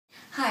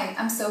Hi,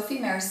 I'm Sophy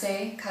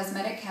Merszei,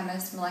 cosmetic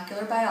chemist,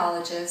 molecular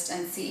biologist,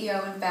 and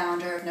CEO and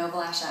founder of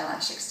NovaLash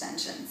eyelash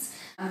extensions.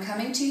 I'm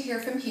coming to you here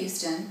from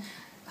Houston,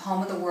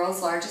 home of the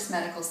world's largest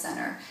medical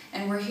center,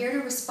 and we're here to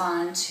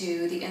respond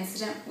to the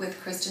incident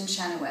with Kristin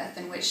Chenoweth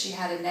in which she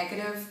had a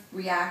negative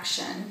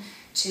reaction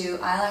to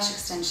eyelash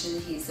extension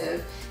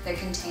adhesive that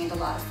contained a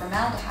lot of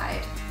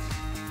formaldehyde.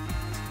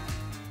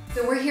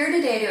 So we're here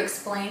today to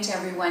explain to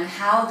everyone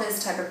how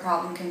this type of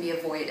problem can be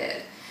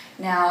avoided.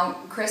 Now,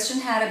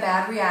 Kristin had a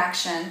bad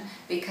reaction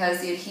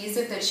because the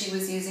adhesive that she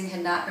was using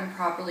had not been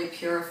properly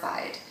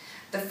purified.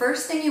 The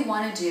first thing you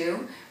want to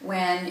do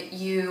when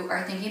you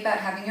are thinking about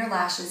having your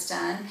lashes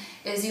done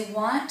is you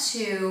want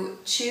to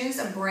choose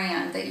a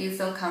brand that you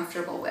feel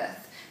comfortable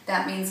with.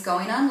 That means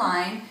going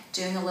online,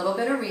 doing a little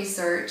bit of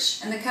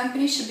research, and the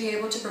company should be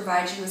able to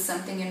provide you with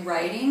something in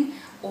writing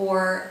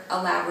or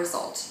a lab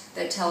result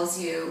that tells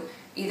you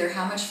either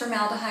how much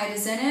formaldehyde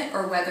is in it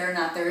or whether or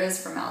not there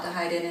is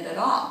formaldehyde in it at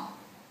all.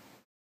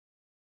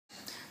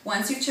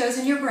 Once you've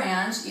chosen your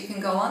brand, you can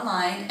go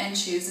online and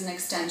choose an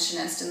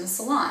extensionist in the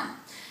salon.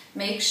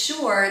 Make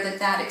sure that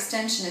that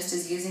extensionist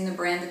is using the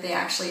brand that they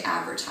actually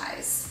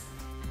advertise.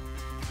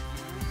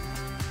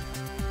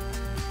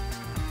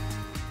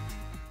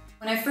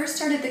 When I first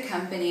started the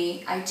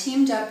company, I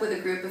teamed up with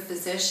a group of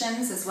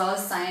physicians as well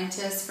as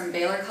scientists from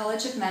Baylor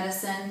College of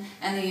Medicine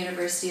and the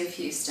University of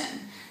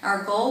Houston.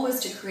 Our goal was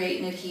to create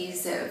an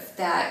adhesive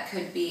that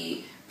could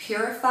be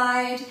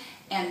purified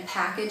and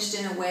packaged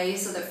in a way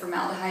so that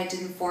formaldehyde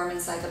didn't form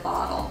inside the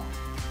bottle.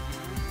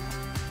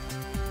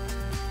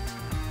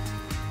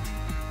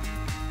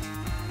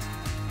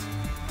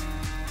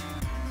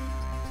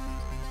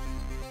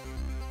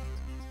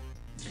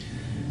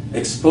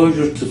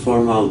 Exposure to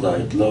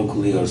formaldehyde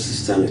locally or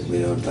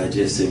systemically or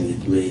digesting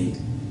it may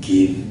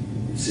give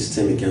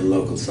systemic and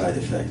local side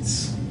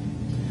effects.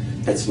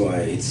 That's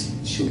why it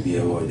should be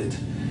avoided.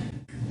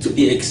 To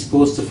be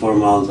exposed to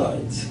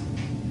formaldehyde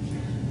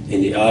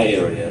in the eye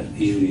area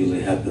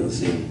usually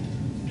happens in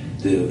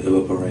the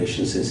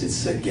evaporation, since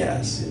it's a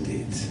gas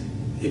indeed,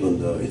 even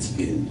though it's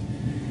been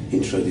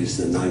introduced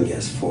in a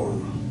non-gas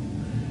form.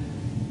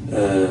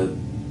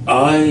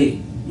 Eye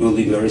will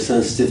be very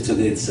sensitive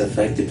to its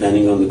effect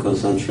depending on the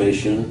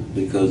concentration,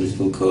 because it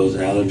will cause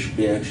allergic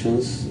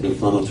reactions,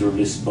 inflammatory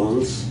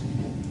response,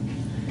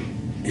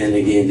 and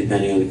again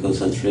depending on the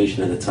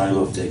concentration and the time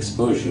of the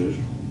exposure,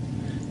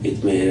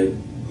 it may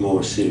have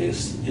more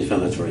serious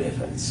inflammatory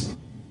effects.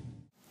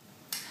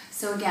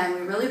 So again,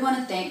 we really want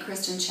to thank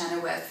Kristin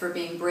Chenoweth for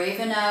being brave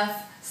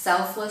enough,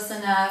 selfless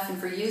enough, and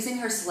for using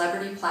her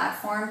celebrity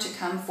platform to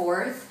come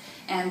forth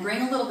and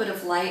bring a little bit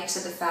of light to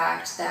the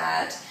fact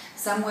that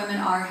some women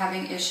are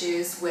having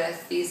issues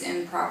with these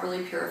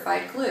improperly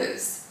purified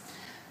glues.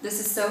 This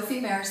is Sophy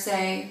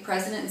Merszei,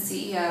 President and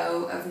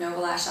CEO of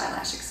NovaLash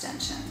Eyelash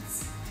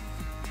Extensions.